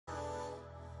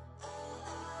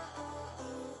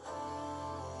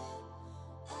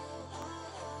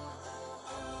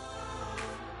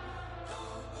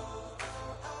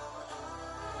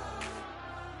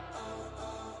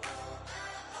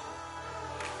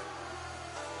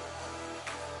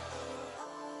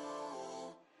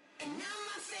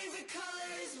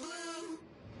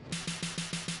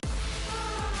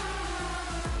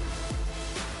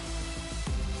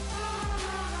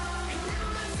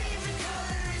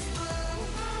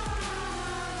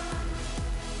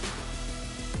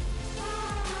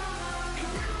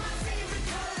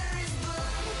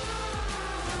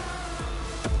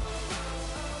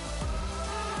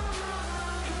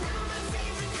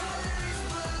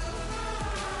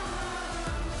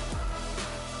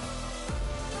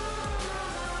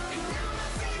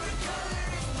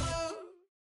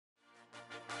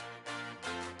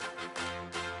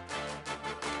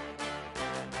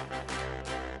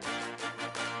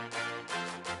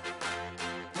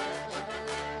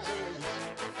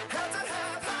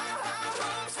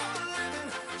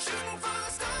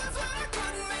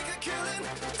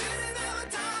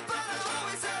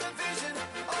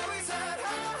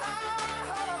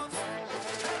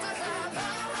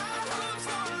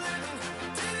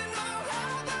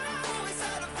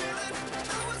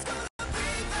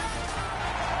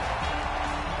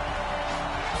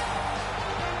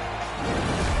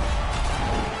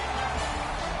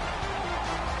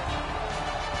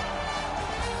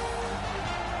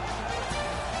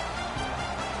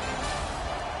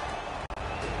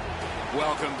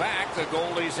Welcome back. The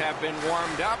goalies have been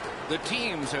warmed up. The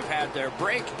teams have had their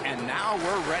break, and now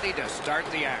we're ready to start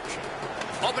the action.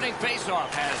 Opening faceoff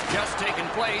has just taken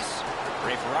place.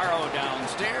 Ray Ferraro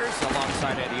downstairs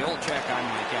alongside Eddie Olczyk. I'm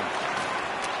Mike Emmett.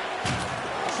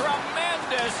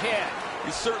 Tremendous hit.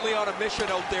 He's certainly on a mission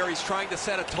out there. He's trying to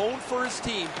set a tone for his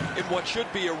team in what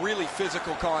should be a really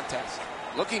physical contest.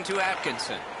 Looking to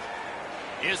Atkinson.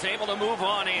 Is able to move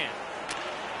on in.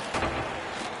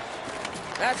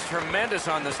 That's tremendous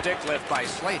on the stick lift by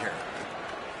Slater.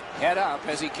 Head up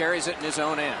as he carries it in his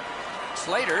own end.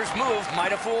 Slater's move might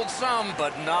have fooled some,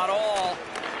 but not all.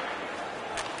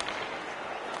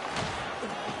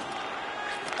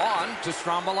 On to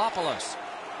Strombolopoulos.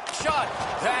 Shot.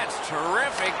 That's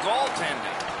terrific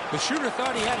goaltending. The shooter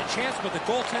thought he had a chance, but the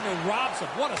goaltender robs him.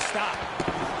 What a stop.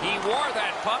 He wore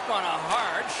that puck on a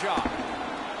hard shot.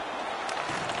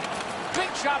 Big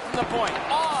shot from the point.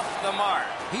 Off the mark.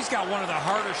 He's got one of the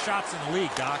harder shots in the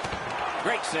league, Doc.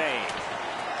 Great save.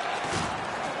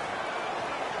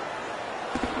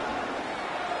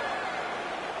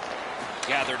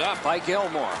 Gathered up by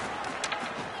Gilmore.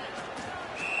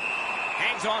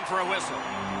 Hangs on for a whistle.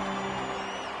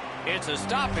 It's a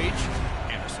stoppage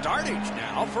and a startage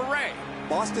now for Ray.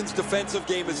 Boston's defensive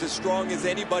game is as strong as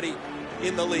anybody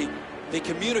in the league. They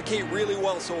communicate really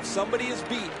well, so if somebody is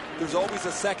beat, there's always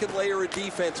a second layer of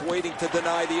defense waiting to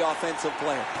deny the offensive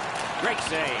player. Great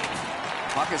save.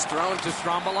 Puck is thrown to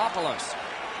Strombolopoulos.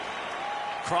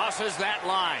 Crosses that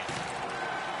line.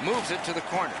 Moves it to the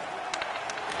corner.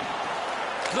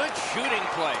 Good shooting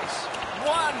place.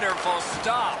 Wonderful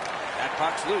stop. That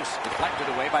puck's loose.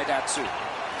 Deflected away by Datsyuk.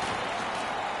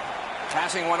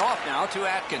 Passing one off now to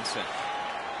Atkinson.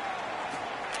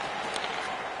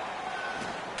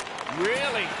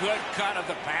 Really good cut of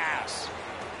the pass.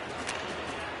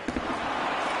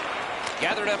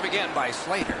 Gathered up again by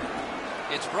Slater.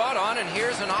 It's brought on, and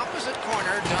here's an opposite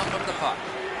corner dump of the puck.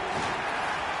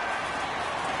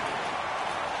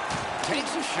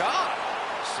 Takes a shot.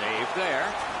 Saved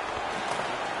there.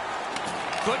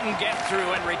 Couldn't get through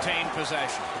and retain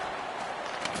possession.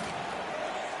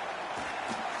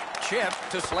 Chip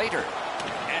to Slater.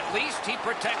 At least he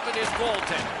protected his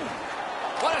goaltender.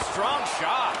 What a strong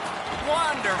shot.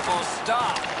 Wonderful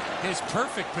stop. His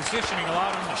perfect positioning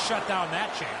allowed him to shut down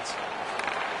that chance.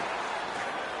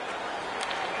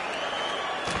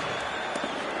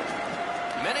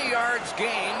 Many yards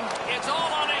gained. It's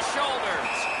all on his shoulders.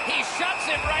 He shuts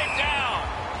it right down.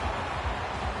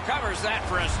 Covers that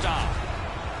for a stop.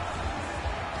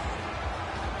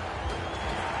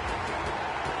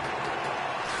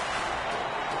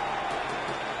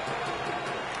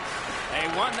 They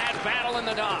won that battle in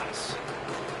the dots.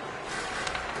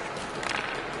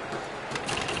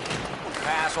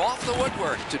 Pass off the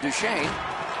woodwork to Duchesne.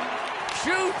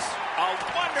 Shoots. A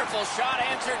wonderful shot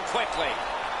answered quickly.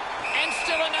 And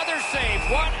still another save.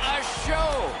 What a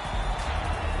show.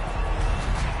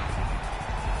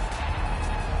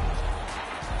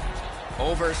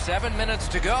 Over 7 minutes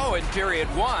to go in period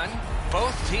one.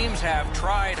 Both teams have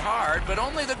tried hard, but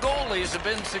only the goalies have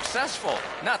been successful.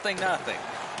 Nothing.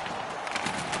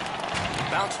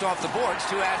 Bounced off the boards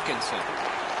to Atkinson.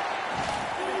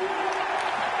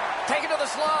 Taken to the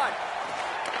slot.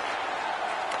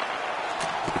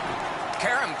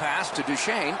 Karam pass to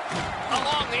Duchesne.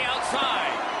 Along the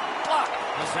outside. Block.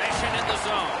 Possession in the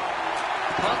zone.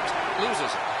 Pumped.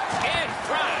 Loses it. In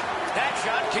front. That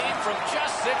shot came from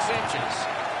just 6 inches.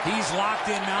 He's locked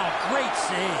in now. Great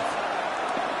save.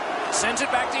 Sends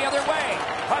it back the other way.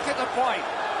 Puck at the point.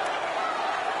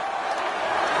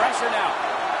 Pressure now.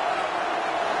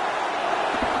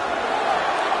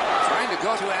 Trying to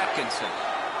go to Atkinson.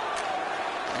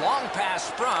 Long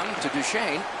pass sprung to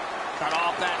Duchesne. Cut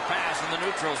off that pass in the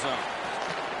neutral zone.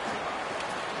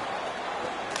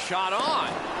 Shot on.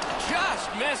 Just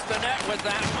missed the net with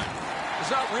that one.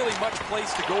 There's not really much place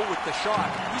to go with the shot.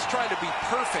 He's trying to be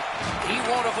perfect. He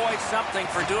won't avoid something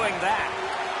for doing that.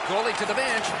 Goalie to the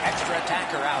bench. Extra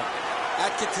attacker out.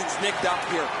 Atkinson's nicked up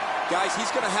here. Guys, he's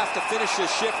going to have to finish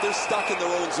this shift. They're stuck in their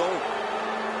own zone.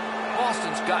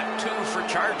 Boston's got 2 for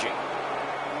charging.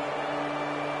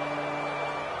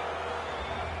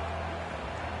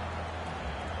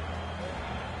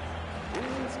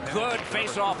 Good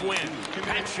face-off win.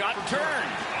 That shot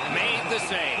turned. Made the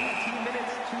save. 18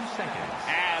 minutes, 2 seconds.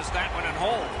 As that one in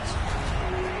holds.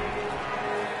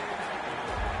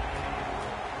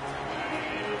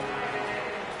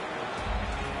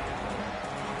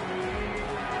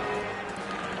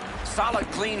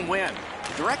 Solid, clean win.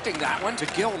 Directing that one to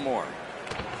Gilmore.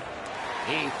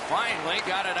 He finally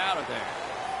got it out of there.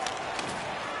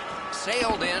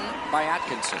 Sailed in by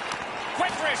Atkinson.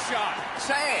 Quick wrist shot.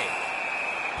 Save.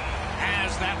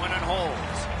 that one and holds.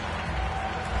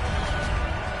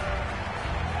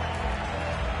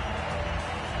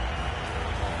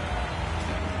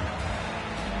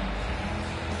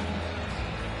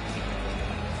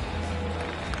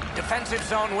 Defensive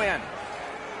zone win.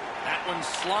 That one's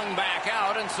slung back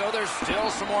out, and so there's still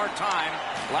some more time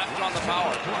left on the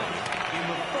power play. In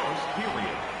the first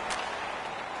period.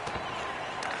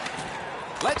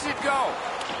 Lets it go.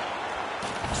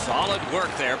 Solid work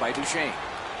there by Duchesne.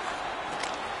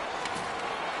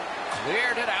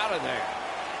 Cleared it out of there.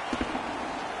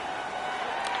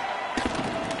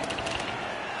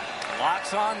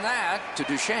 Lots on that to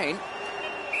Duchesne.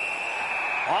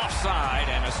 Offside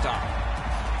and a stop.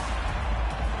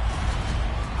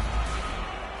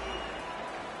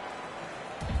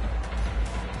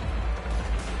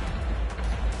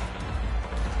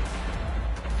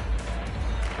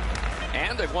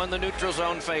 And they've won the neutral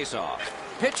zone faceoff.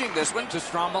 Pitching this one to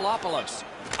Strombolopoulos.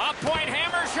 A point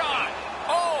hammer shot.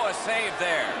 Oh, a save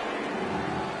there.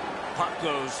 Puck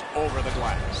goes over the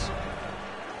glass.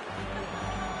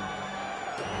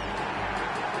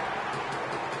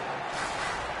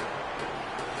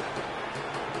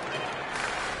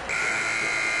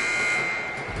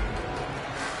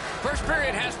 First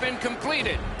period has been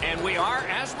completed, and we are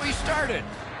as we started.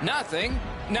 Nothing.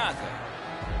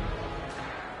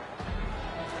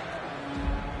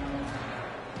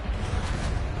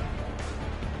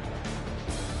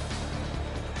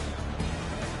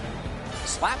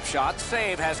 Slapshot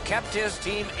save has kept his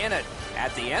team in it.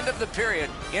 At the end of the period,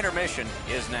 intermission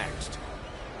is next.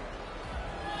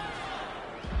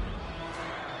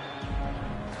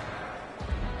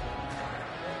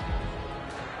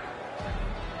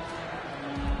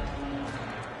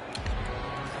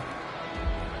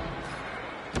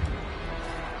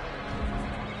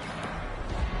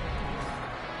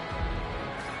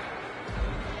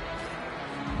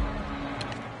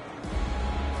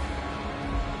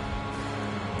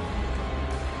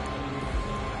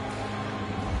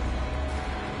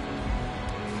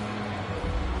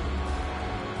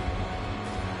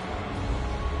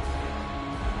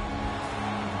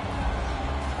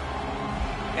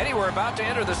 Eddie, we're about to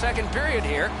enter the second period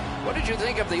here. What did you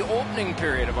think of the opening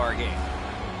period of our game?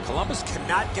 Columbus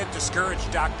cannot get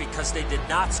discouraged, Doc, because they did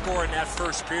not score in that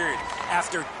first period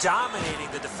after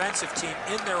dominating the defensive team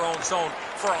in their own zone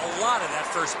for a lot of that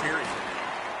first period.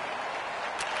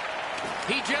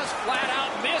 He just flat out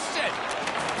missed it.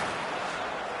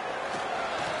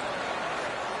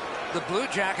 The Blue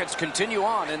Jackets continue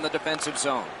on in the defensive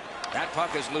zone. That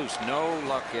puck is loose. No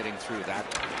luck getting through that.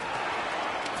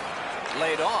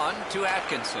 Laid on to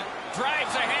Atkinson.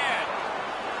 Drives ahead.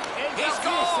 He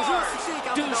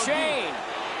scores! Duchesne.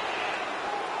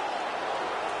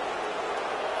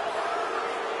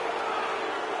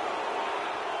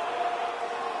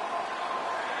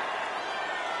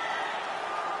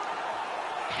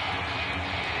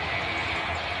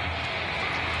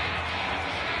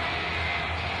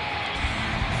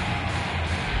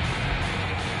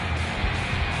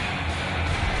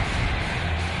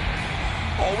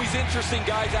 Always interesting,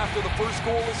 guys, after the first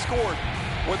goal is scored,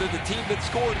 whether the team that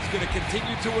scored is going to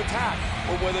continue to attack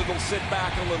or whether they'll sit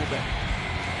back a little bit.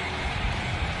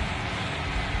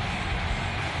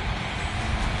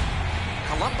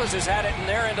 Columbus has had it in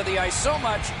their end of the ice so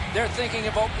much, they're thinking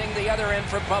of opening the other end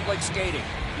for public skating.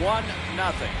 1-0.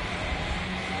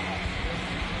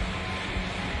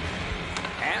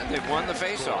 And they've won the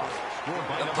faceoff.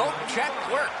 The poke check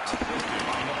worked.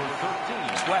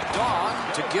 Swept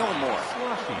on to Gilmore.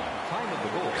 Time of the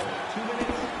goal, 2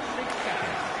 minutes, 6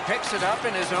 seconds. Picks it up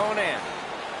in his own end.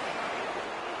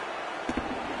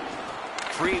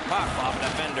 Free puck off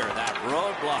defender. That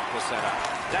roadblock was set up.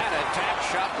 That attack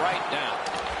shot right down.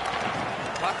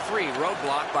 Puck free,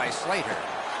 roadblock by Slater.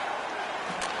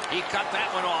 He cut that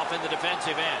one off in the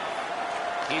defensive end.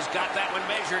 He's got that one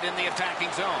measured in the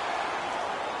attacking zone.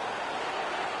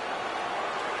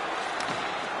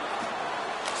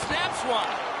 Snaps one.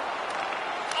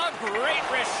 A great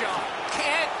wrist shot.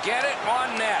 Can't get it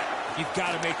on net. You've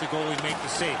got to make the goalie make the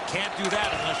save. Can't do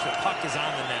that unless the puck is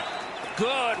on the net.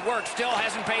 Good work. Still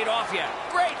hasn't paid off yet.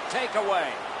 Great takeaway.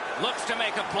 Looks to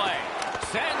make a play.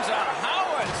 Sends a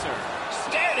howitzer.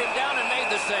 Stared him down and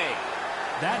made the save.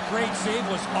 That great save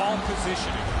was all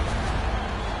positioning.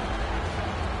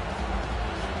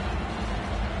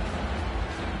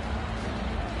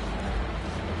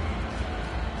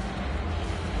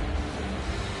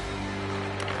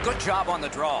 Good job on the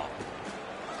draw.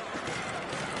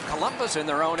 Columbus in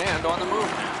their own end on the move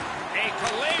now. A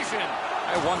collision.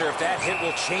 I wonder if that hit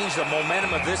will change the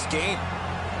momentum of this game.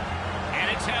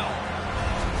 And it's held.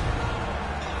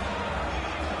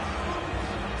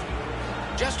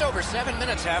 Just over 7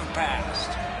 minutes have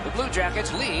passed. The Blue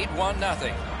Jackets lead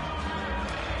 1-0.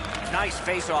 Nice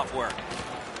face-off work.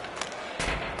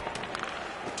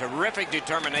 Terrific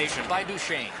determination by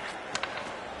Duchesne.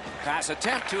 Pass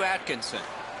attempt to Atkinson.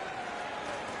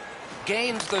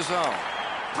 Gains the zone.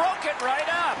 Broke it right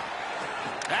up.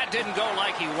 That didn't go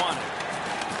like he wanted.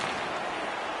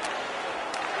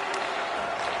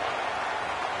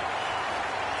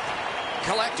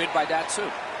 Collected by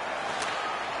Datsyuk.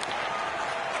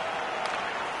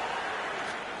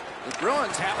 The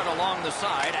Bruins have it along the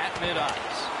side at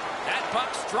mid-ice. That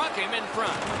puck struck him in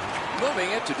front.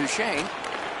 Moving it to Duchesne.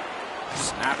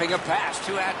 Snapping a pass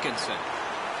to Atkinson.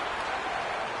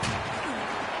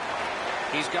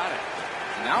 He's got it.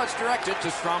 Now it's directed to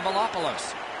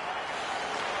Strombolopoulos.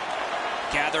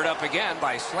 Gathered up again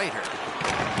by Slater.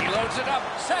 He loads it up.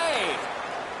 Save!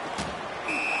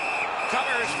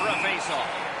 Covers for a faceoff.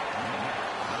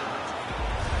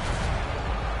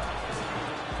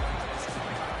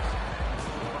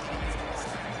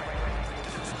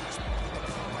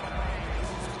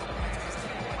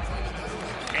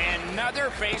 Another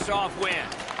face-off win.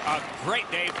 A great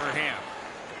day for him.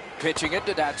 Pitching it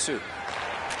to Datsyuk.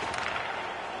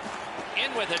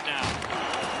 In with it now.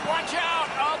 Watch out!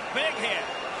 A big hit.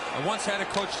 I once had a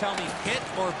coach tell me, hit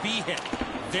or be hit.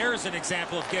 There's an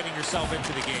example of getting yourself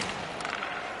into the game.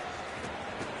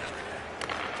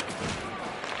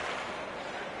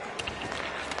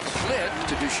 Slid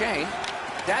to Duchesne.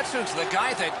 Datsyuk's the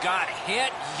guy that got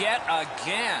hit yet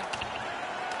again.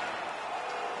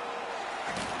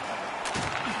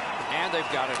 And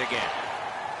they've got it again.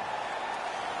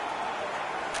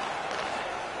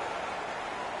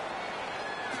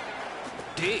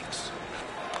 Deeks.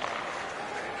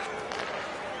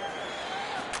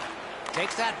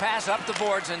 Takes that pass up the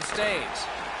boards and stays.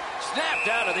 Snapped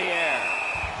out of the air.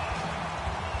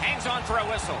 Hangs on for a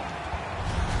whistle.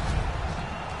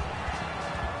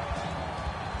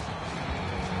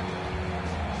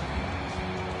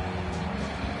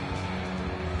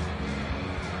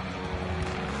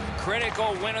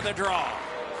 Critical win of the draw.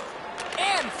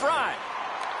 In front.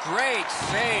 Great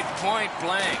save, point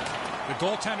blank. The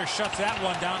goaltender shuts that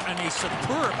one down on a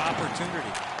superb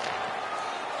opportunity.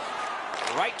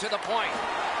 Right to the point.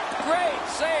 Great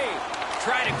save.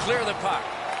 Try to clear the puck.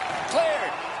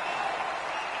 Cleared.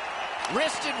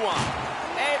 Wristed one.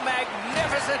 A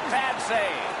magnificent pad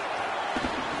save.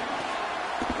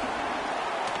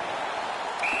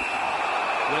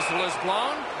 Whistle is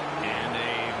blown. And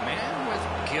a man with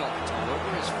guilt all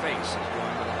over his face is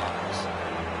going to the box.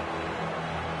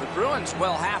 The Bruins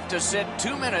will have to sit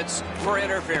 2 minutes for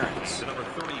interference. Number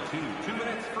 32, 2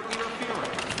 minutes for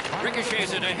interference.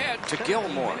 Ricochets it ahead to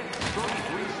Gilmore.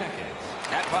 33 seconds.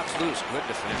 That puck's loose. Good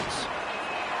defense.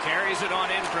 Carries it on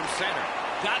in from center.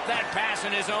 Got that pass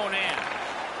in his own end.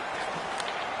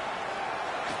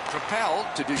 Propelled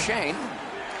to Duchesne.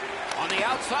 On the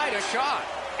outside, a shot.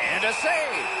 And a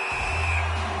save.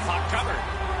 Puck covered.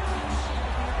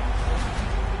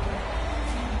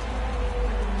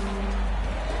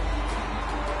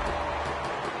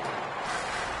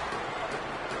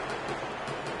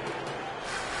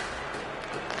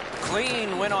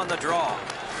 Clean win on the draw.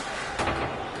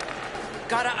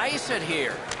 Gotta ice it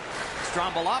here.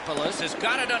 Strombolopoulos has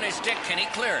got it on his stick. Can he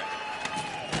clear it?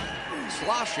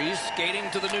 Sloshy's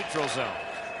skating to the neutral zone.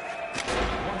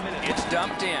 1 minute It's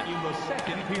dumped in. in the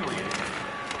second period.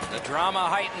 The drama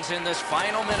heightens in this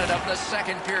final minute of the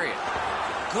second period.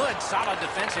 Good, solid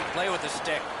defensive play with the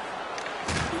stick.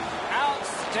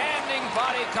 Outstanding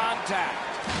body contact.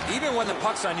 Even when the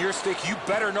puck's on your stick, you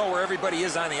better know where everybody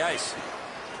is on the ice.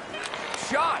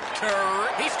 Shot.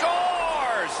 He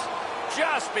scores!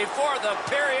 Just before the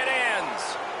period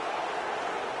ends.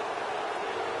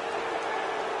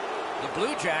 The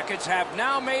Blue Jackets have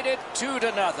now made it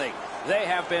 2-0. They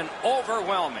have been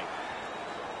overwhelming.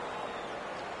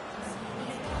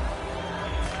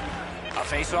 A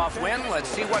face-off win. Let's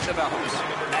see what develops.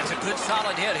 That's a good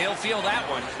solid hit. He'll feel that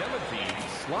one. 17,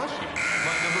 Sloshy.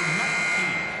 By number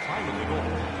 19, time in the goal.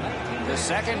 19 The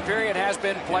second period has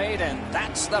been played, and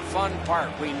that's the fun part.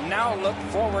 We now look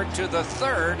forward to the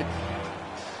third.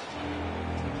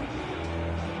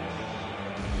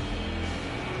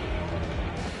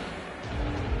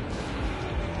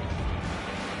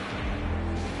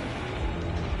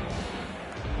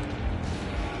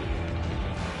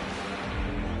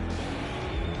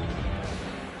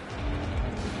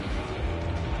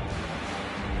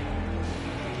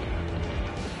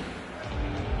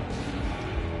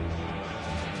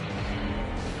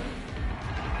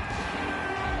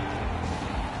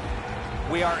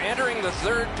 We are entering the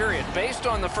third period. Based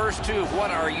on the first two, what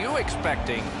are you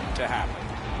expecting to happen?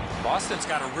 Boston's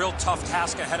got a real tough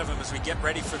task ahead of them as we get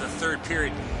ready for the third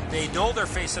period. They know they're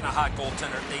facing a hot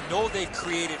goaltender. They know they've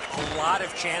created a lot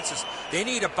of chances. They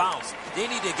need a bounce. They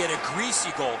need to get a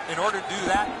greasy goal. In order to do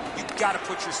that, you've got to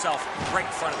put yourself right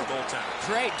in front of the goaltender.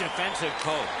 Great defensive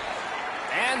code.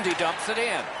 And he dumps it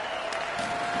in.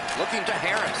 Looking to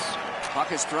Harris.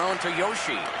 Puck is thrown to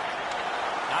Yoshi.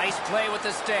 Nice play with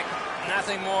the stick.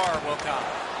 Nothing more will come.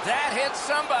 That hits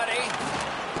somebody.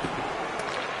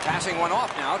 Passing one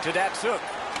off now to Datsuk.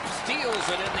 Steals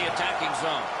it in the attacking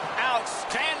zone.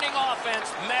 Outstanding offense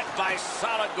met by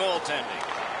solid goaltending.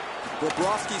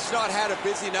 Bobrovsky's not had a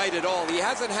busy night at all. He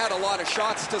hasn't had a lot of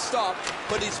shots to stop,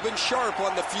 but he's been sharp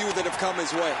on the few that have come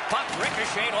his way. Puck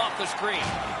ricocheted off the screen.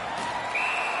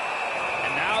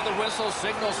 And now the whistle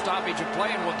signals stoppage of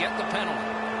play and will get the penalty.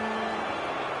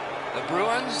 The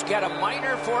Bruins get a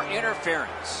minor for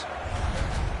interference.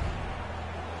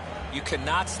 You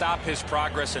cannot stop his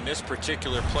progress in this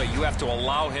particular play. You have to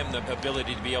allow him the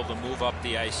ability to be able to move up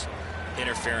the ice.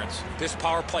 Interference. This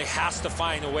power play has to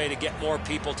find a way to get more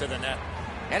people to the net.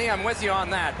 Eddie, I'm with you on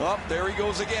that. Well, there he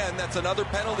goes again. That's another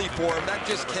penalty for him. That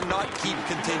just cannot keep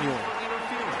continuing.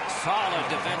 Solid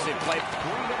defensive play.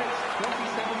 3 minutes,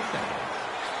 27 seconds.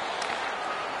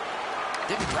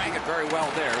 Didn't drag it very well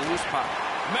there. Loose puck.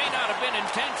 May not have been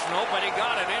intentional, but he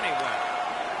got it anyway.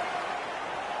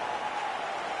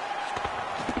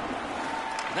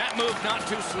 That move not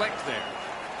too slick there.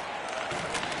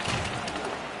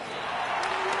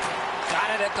 Got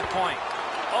it at the point.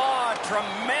 Oh,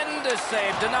 tremendous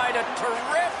save. Denied a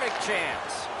terrific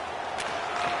chance.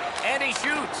 And he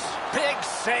shoots. Big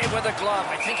save with a glove.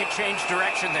 I think it changed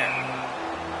direction there.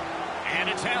 And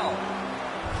it's held.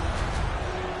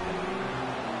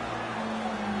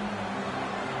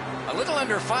 A little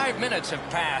under 5 minutes have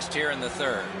passed here in the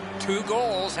third. 2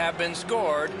 goals have been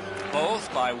scored,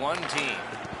 both by one team.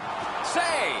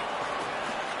 Save!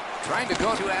 Trying to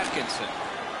go to Atkinson.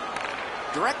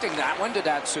 Directing that one to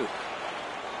Datsuk.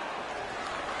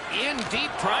 In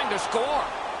deep, trying to score.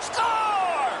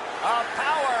 Score! A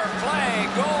power play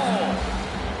goal.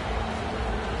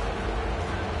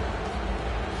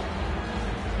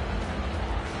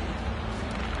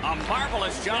 A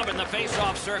marvelous job in the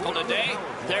face-off circle today.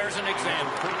 There's an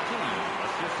example.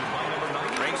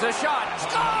 Brings a shot.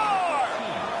 Score!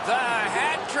 The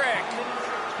hat trick.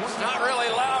 It's not really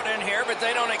loud in here, but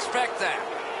they don't expect that.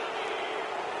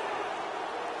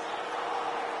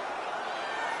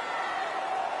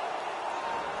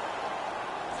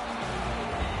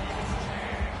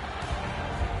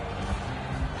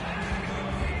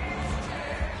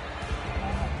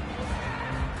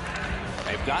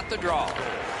 They've got the draw.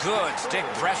 Good stick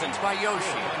presence by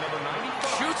Yoshi.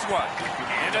 Shoots one.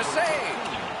 And a save.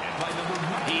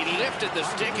 He lifted the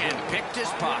stick and picked his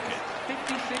pocket.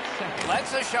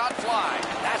 Lets the shot fly.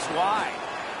 That's wide.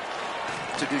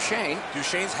 To Duchesne.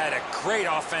 Duchesne's had a great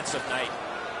offensive night.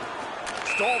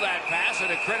 Stole that pass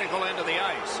at a critical end of the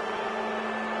ice.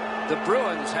 The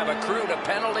Bruins have accrued a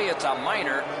penalty. It's a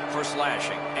minor for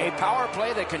slashing. A power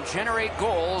play that can generate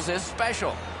goals is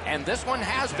special. And this one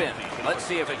has been. Let's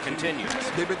see if it continues.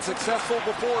 They've been successful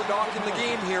before knocking the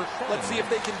game here. Let's see if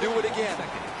they can do it again.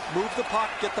 Move the puck,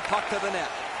 get the puck to the net.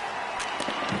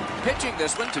 Pitching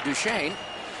this one to Duchesne.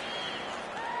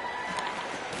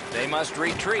 They must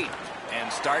retreat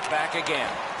and start back again.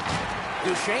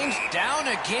 Duchesne's down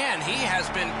again. He has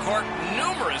been corked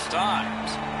numerous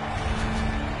times.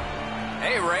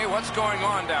 Hey, Ray, what's going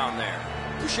on down there?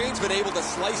 Duchesne's been able to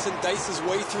slice and dice his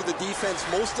way through the defense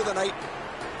most of the night.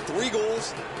 3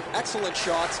 goals, excellent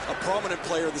shots, a prominent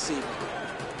player this evening.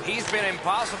 He's been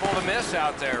impossible to miss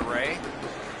out there, Ray.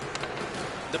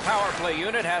 The power play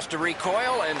unit has to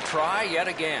recoil and try yet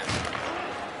again.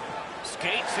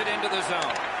 Skates it into the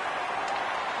zone.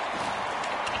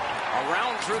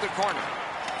 Around through the corner.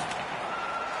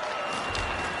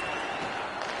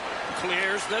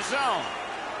 Clears the zone.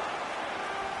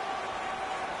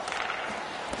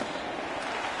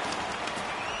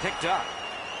 Picked up.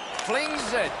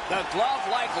 Flings it. The glove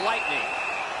like lightning.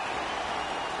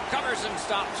 Covers and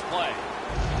stops play.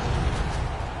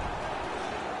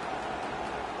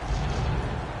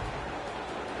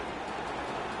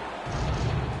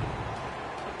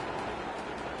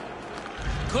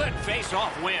 Good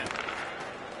face-off win.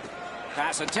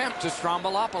 Pass attempt to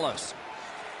Strombolopoulos.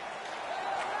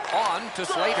 On to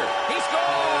Slater. He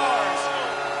scores!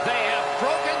 They have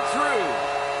broken through.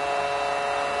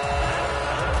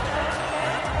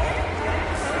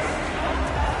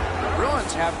 The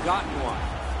Bruins have gotten one.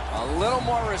 A little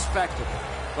more respectable,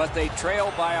 but they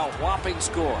trail by a whopping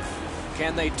score.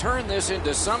 Can they turn this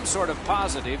into some sort of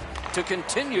positive to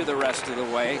continue the rest of the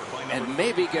way and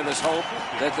maybe give us hope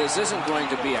that this isn't going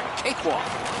to be a cakewalk.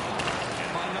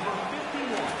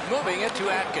 Moving it to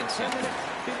Atkinson.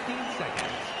 15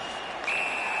 seconds.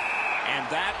 And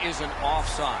that is an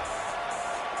offside.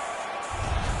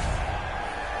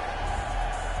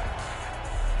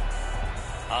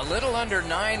 A little under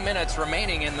 9 minutes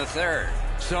remaining in the third.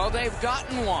 So they've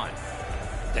gotten one.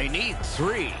 They need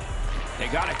 3. They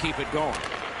got to keep it going.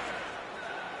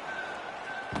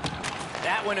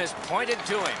 That one is pointed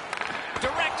to him.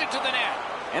 Directed to the net.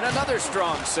 And another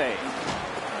strong save.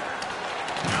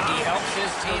 He helps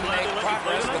his team make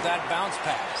progress with that bounce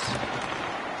pass.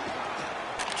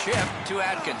 Chip to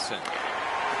Atkinson.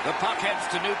 The puck heads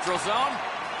to neutral zone.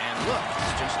 And look,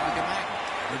 it's just like a magnet.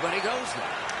 Everybody goes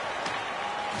there.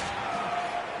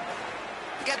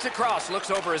 Gets across, looks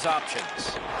over his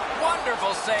options.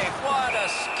 Wonderful save. What a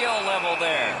skill level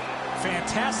there.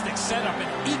 Fantastic setup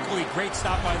and equally great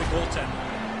stop by the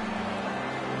goaltender.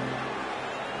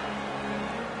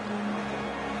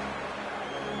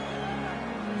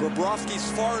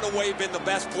 Bobrovsky's far and away been the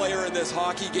best player in this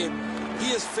hockey game. He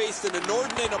has faced an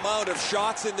inordinate amount of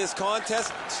shots in this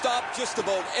contest, stopped just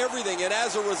about everything, and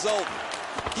as a result,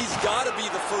 he's got to be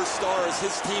the first star as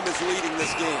his team is leading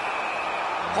this game.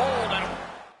 Hold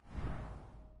and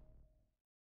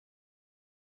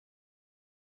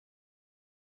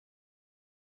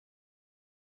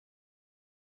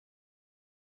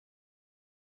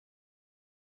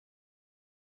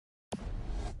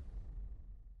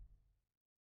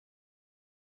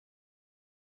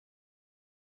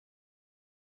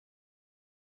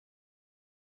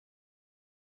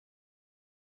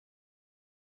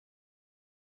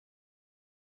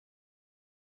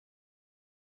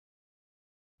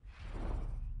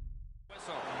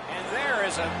and there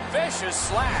is a vicious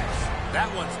slash.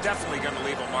 That one's definitely going to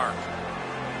leave a mark.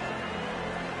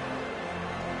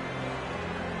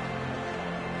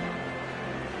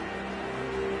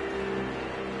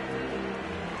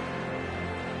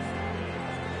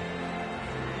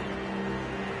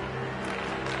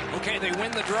 Okay, they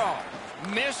win the draw.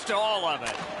 Missed all of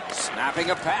it. Snapping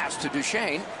a pass to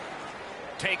Duchesne.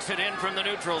 Takes it in from the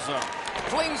neutral zone.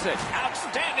 Flings it.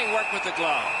 Outstanding work with the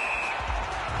glove.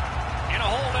 And a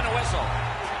hold and a whistle.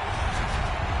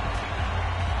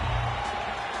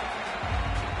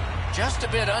 Just a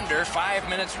bit under 5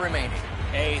 minutes remaining.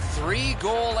 A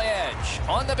 3-goal edge.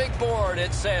 On the big board,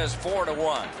 it says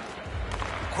 4-1.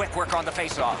 Quick work on the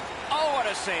faceoff. Oh, what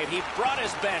a save. He brought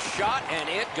his best shot, and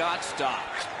it got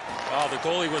stopped. Oh, the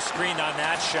goalie was screened on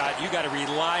that shot. You got to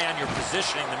rely on your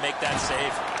positioning to make that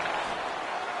save.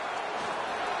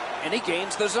 And he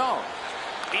gains the zone.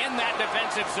 In that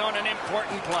defensive zone, an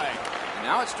important play.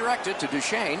 Now it's directed to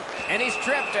Duchesne, and he's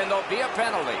tripped, and there'll be a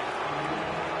penalty.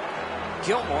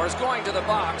 Gilmore's going to the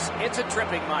box. It's a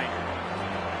tripping minor.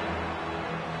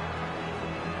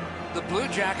 The Blue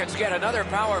Jackets get another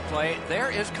power play.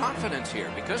 There is confidence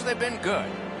here because they've been good.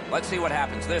 Let's see what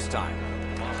happens this time.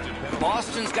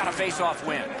 Boston's got a face-off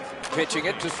win. Pitching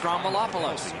it to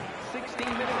Stroumboulopoulos. 16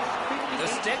 minutes. 50 The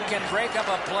stick can break up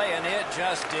a play, and it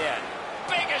just did.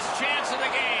 Biggest chance of the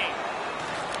game.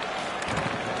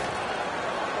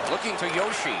 Looking to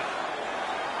Yoshi.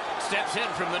 Steps in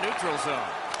from the neutral zone.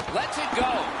 Lets it go.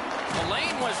 The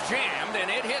lane was jammed, and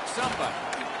it hit somebody.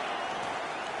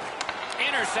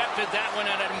 Intercepted that one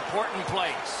at an important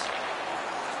place.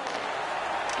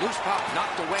 Loose puck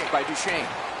knocked away by Duchesne.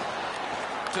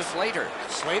 To Slater.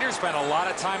 Slater spent a lot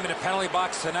of time in the penalty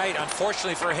box tonight.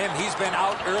 Unfortunately for him, he's been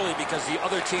out early because the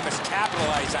other team has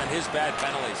capitalized on his bad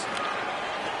penalties.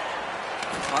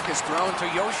 Puck is thrown to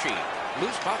Yoshi.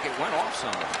 Loose puck, it went off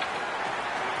somewhere.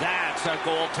 That's a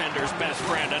goaltender's best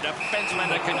friend, a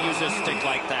defenseman that can use a stick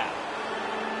like that.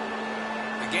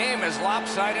 The game is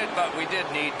lopsided, but we did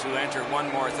need to enter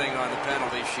one more thing on the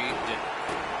penalty sheet.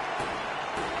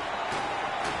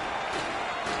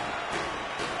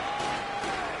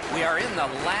 We are in the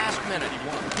last minute.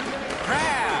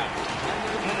 Crab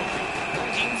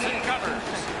keeps and covers.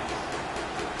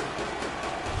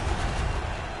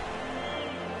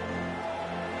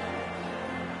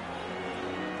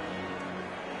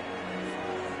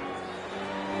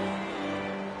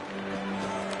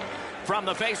 From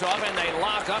the faceoff, and they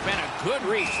lock up, and a good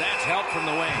reach. That's help from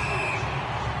the wing.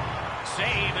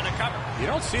 Save and a cover. You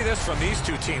don't see this from these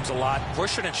two teams a lot,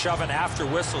 pushing and shoving after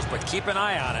whistles, but keep an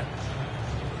eye on it.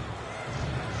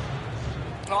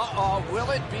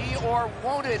 Will it be or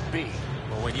won't it be?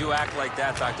 Well, when you act like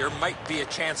that, Doc, there might be a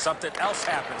chance something else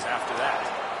happens after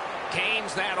that.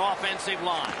 Gains that offensive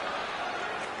line.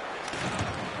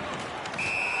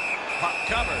 Puck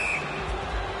covered.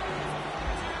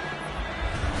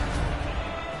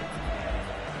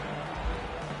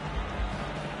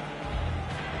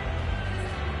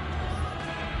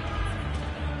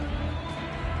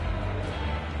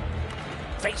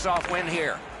 face-off win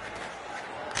here.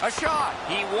 A shot.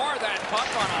 He wore that puck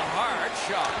on a hard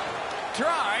shot.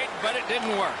 Tried, but it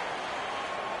didn't work.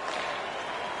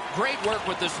 Great work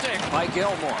with the stick by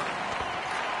Gilmore.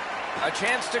 A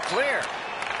chance to clear.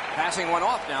 Passing one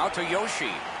off now to Yoshi.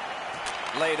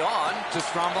 Laid on to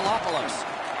Strombolopoulos.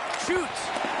 Shoots.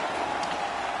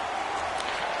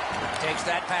 Takes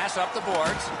that pass up the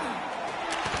boards.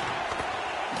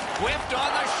 Whipped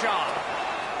on the shot.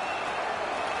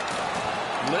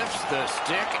 Lifts the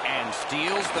stick and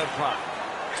steals the puck.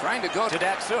 Trying to go to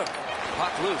Datsuk.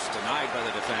 Puck loose, denied by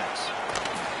the defense.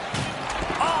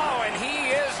 Oh, and he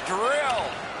is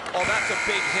drilled. Oh, that's a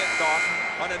big hit, Doc.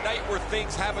 On a night where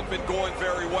things haven't been going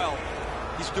very well,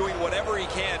 he's doing whatever he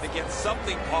can to get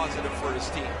something positive for his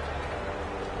team.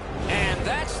 And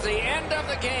that's the end of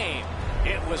the game.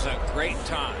 It was a great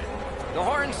time. The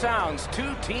horn sounds.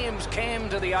 Two teams came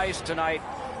to the ice tonight.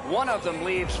 One of them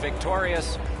leaves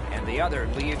victorious, and the other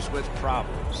leaves with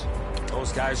problems.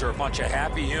 Those guys are a bunch of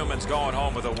happy humans going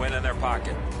home with a win in their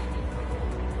pocket.